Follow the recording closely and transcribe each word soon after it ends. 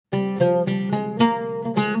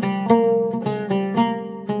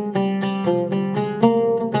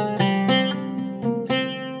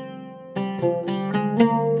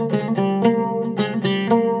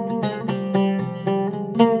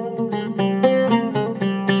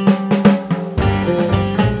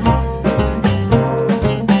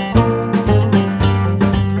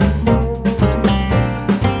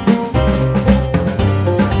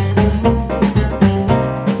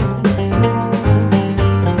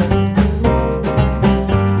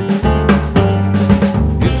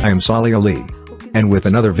I am Salih, and with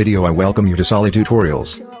another video I welcome you to Salih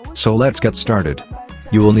Tutorials. So let's get started.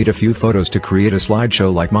 You will need a few photos to create a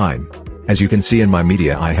slideshow like mine. As you can see in my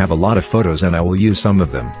media I have a lot of photos and I will use some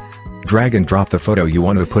of them. Drag and drop the photo you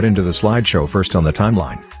want to put into the slideshow first on the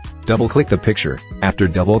timeline. Double-click the picture. After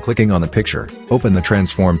double-clicking on the picture, open the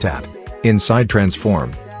Transform tab. Inside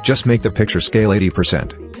Transform, just make the picture scale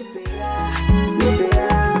 80%.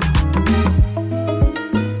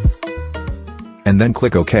 And then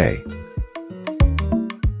click OK.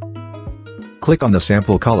 Click on the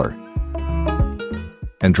sample color.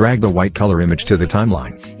 And drag the white color image to the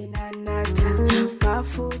timeline.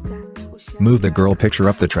 Move the girl picture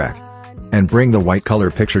up the track. And bring the white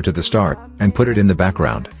color picture to the start, and put it in the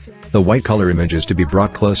background. The white color image is to be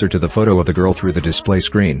brought closer to the photo of the girl through the display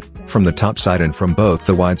screen, from the top side and from both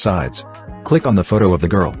the wide sides. Click on the photo of the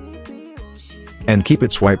girl. And keep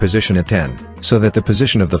its swipe position at 10, so that the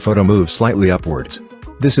position of the photo moves slightly upwards.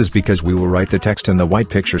 This is because we will write the text in the white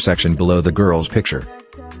picture section below the girl's picture.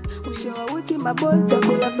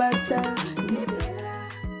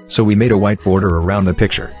 So we made a white border around the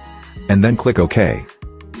picture. And then click OK.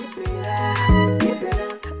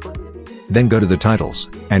 Then go to the titles,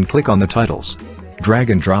 and click on the titles. Drag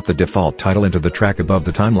and drop the default title into the track above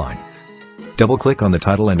the timeline. Double-click on the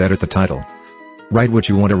title and edit the title. Write what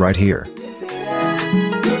you want to write here.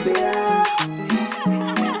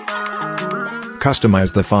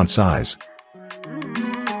 Customize the font size.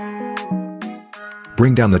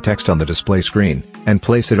 Bring down the text on the display screen, and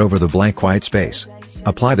place it over the blank white space.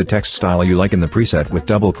 Apply the text style you like in the preset with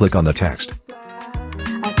double-click on the text.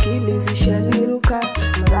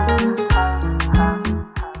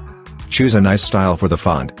 Choose a nice style for the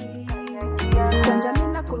font.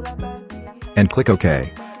 And click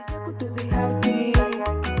OK.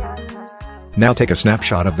 Now take a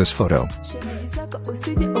snapshot of this photo.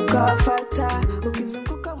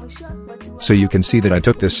 So you can see that I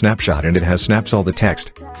took this snapshot and it has snaps all the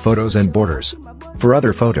text, photos and borders. For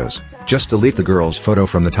other photos, just delete the girl's photo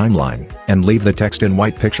from the timeline, and leave the text in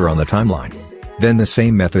white picture on the timeline. Then the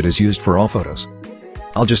same method is used for all photos.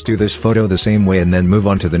 I'll just do this photo the same way and then move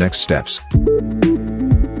on to the next steps.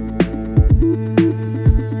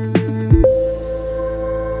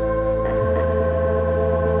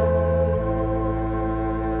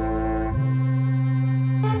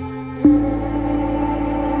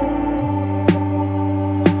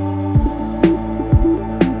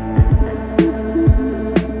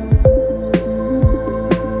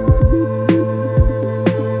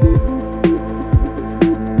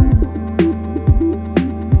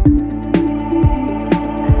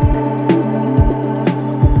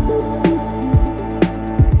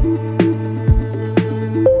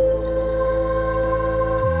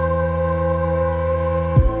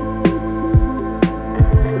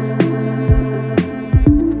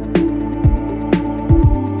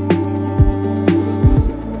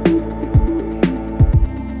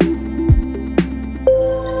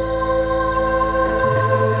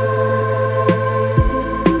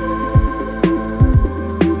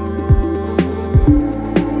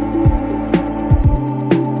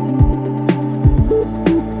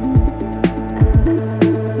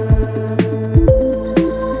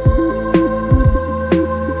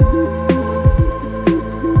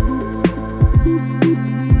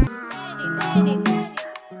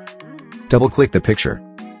 Double-click the picture.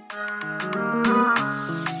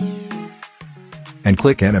 And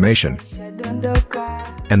click Animation.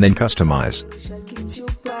 And then Customize.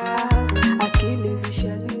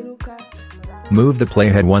 Move the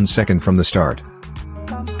playhead 1 second from the start.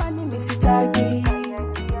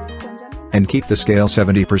 And keep the scale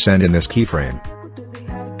 70% in this keyframe.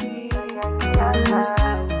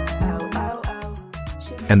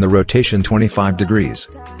 And the rotation 25 degrees.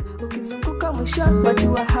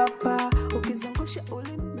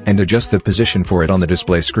 And adjust the position for it on the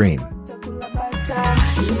display screen.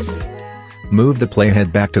 Move the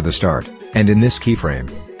playhead back to the start, and in this keyframe,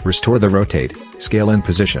 restore the rotate, scale and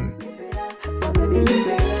position.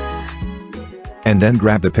 And then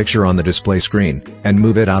grab the picture on the display screen, and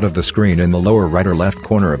move it out of the screen in the lower right or left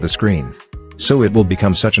corner of the screen. So it will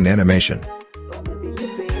become such an animation.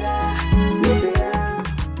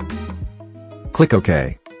 Click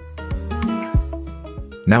OK.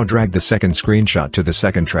 Now drag the second screenshot to the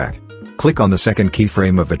second track. Click on the second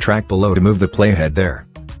keyframe of the track below to move the playhead there.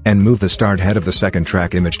 And move the start head of the second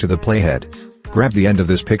track image to the playhead. Grab the end of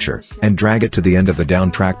this picture, and drag it to the end of the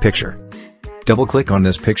down track picture. Double-click on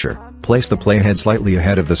this picture, place the playhead slightly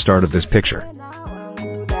ahead of the start of this picture.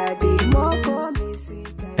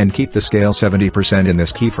 And keep the scale 70% in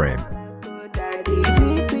this keyframe.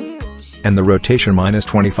 And the rotation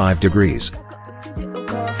 -25 degrees.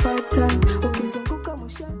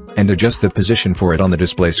 and adjust the position for it on the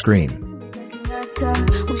display screen.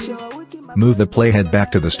 Move the playhead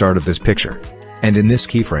back to the start of this picture. And in this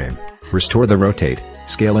keyframe, restore the rotate,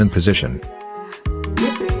 scale and position.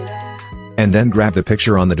 And then grab the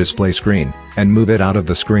picture on the display screen, and move it out of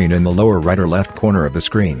the screen in the lower right or left corner of the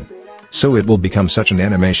screen. So it will become such an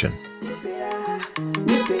animation.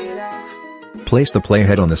 Place the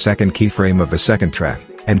playhead on the second keyframe of the second track,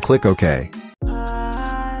 and click OK.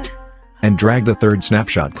 And drag the third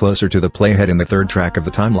snapshot closer to the playhead in the third track of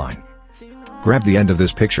the timeline. Grab the end of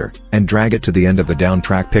this picture, and drag it to the end of the down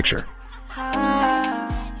track picture.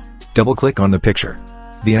 Double-click on the picture.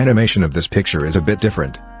 The animation of this picture is a bit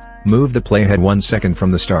different. Move the playhead 1 second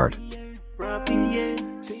from the start.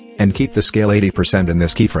 And keep the scale 80% in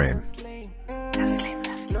this keyframe.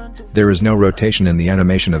 There is no rotation in the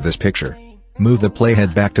animation of this picture. Move the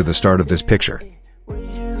playhead back to the start of this picture.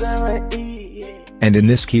 And in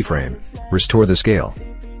this keyframe, restore the scale.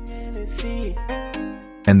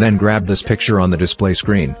 And then grab this picture on the display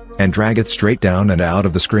screen, and drag it straight down and out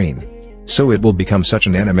of the screen. So it will become such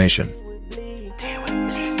an animation.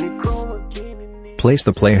 Place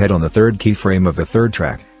the playhead on the third keyframe of the third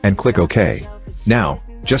track, and click OK. Now,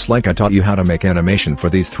 just like I taught you how to make animation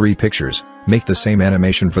for these 3 pictures, make the same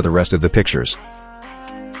animation for the rest of the pictures.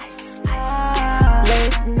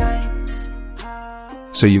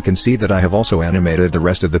 So you can see that I have also animated the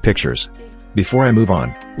rest of the pictures. Before I move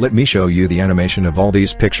on, let me show you the animation of all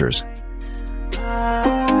these pictures.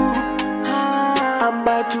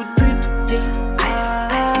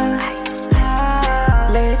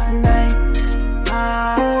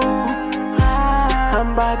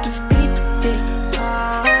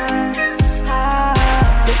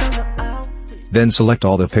 Then select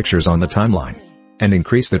all the pictures on the timeline, and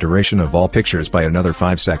increase the duration of all pictures by another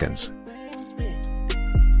 5 seconds.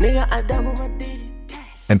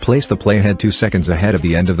 And place the playhead 2 seconds ahead of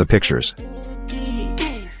the end of the pictures.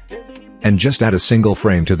 And just add a single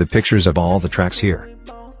frame to the pictures of all the tracks here.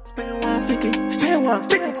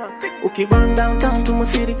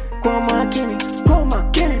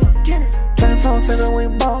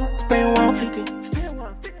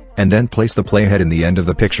 And then place the playhead in the end of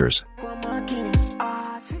the pictures.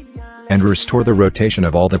 And restore the rotation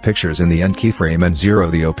of all the pictures in the end keyframe and 0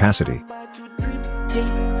 the opacity.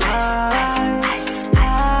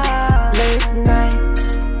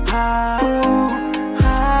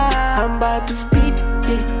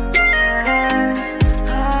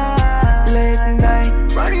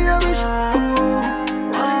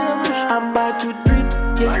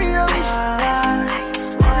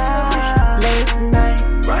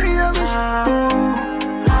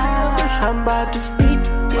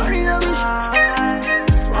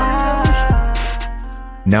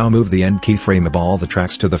 Now move the end keyframe of all the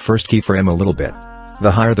tracks to the first keyframe a little bit.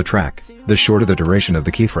 The higher the track, the shorter the duration of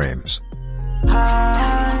the keyframes.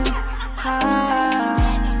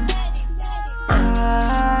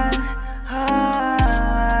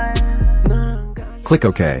 Click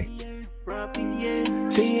OK.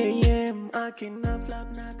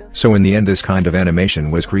 So in the end this kind of animation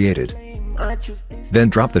was created. Then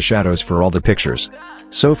drop the shadows for all the pictures.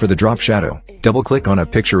 So for the drop shadow, double-click on a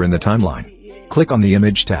picture in the timeline. Click on the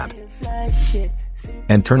Image tab.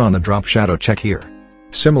 And turn on the drop shadow check here.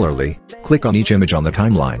 Similarly, click on each image on the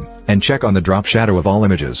timeline, and check on the drop shadow of all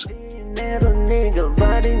images.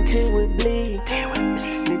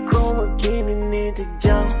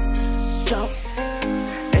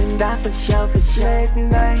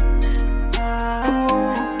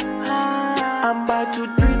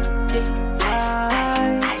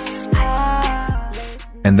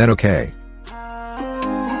 And then OK.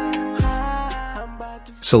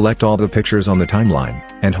 Select all the pictures on the timeline,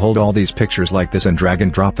 and hold all these pictures like this and drag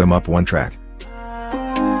and drop them up one track.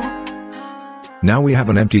 Now we have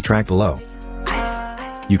an empty track below.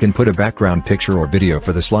 You can put a background picture or video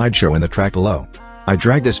for the slideshow in the track below. I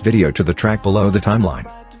drag this video to the track below the timeline.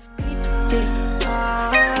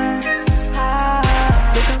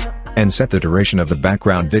 And set the duration of the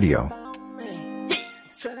background video.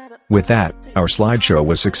 With that, our slideshow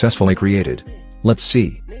was successfully created. Let's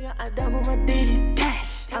see.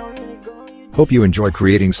 Hope you enjoy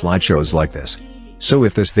creating slideshows like this. So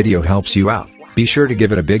if this video helps you out, be sure to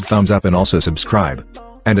give it a big thumbs up and also subscribe.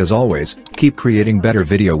 And as always, keep creating better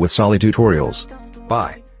video with Salih tutorials.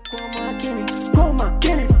 Bye.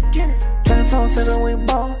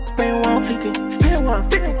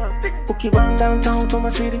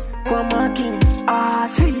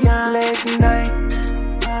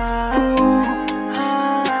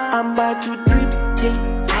 I'm about to drip, yeah.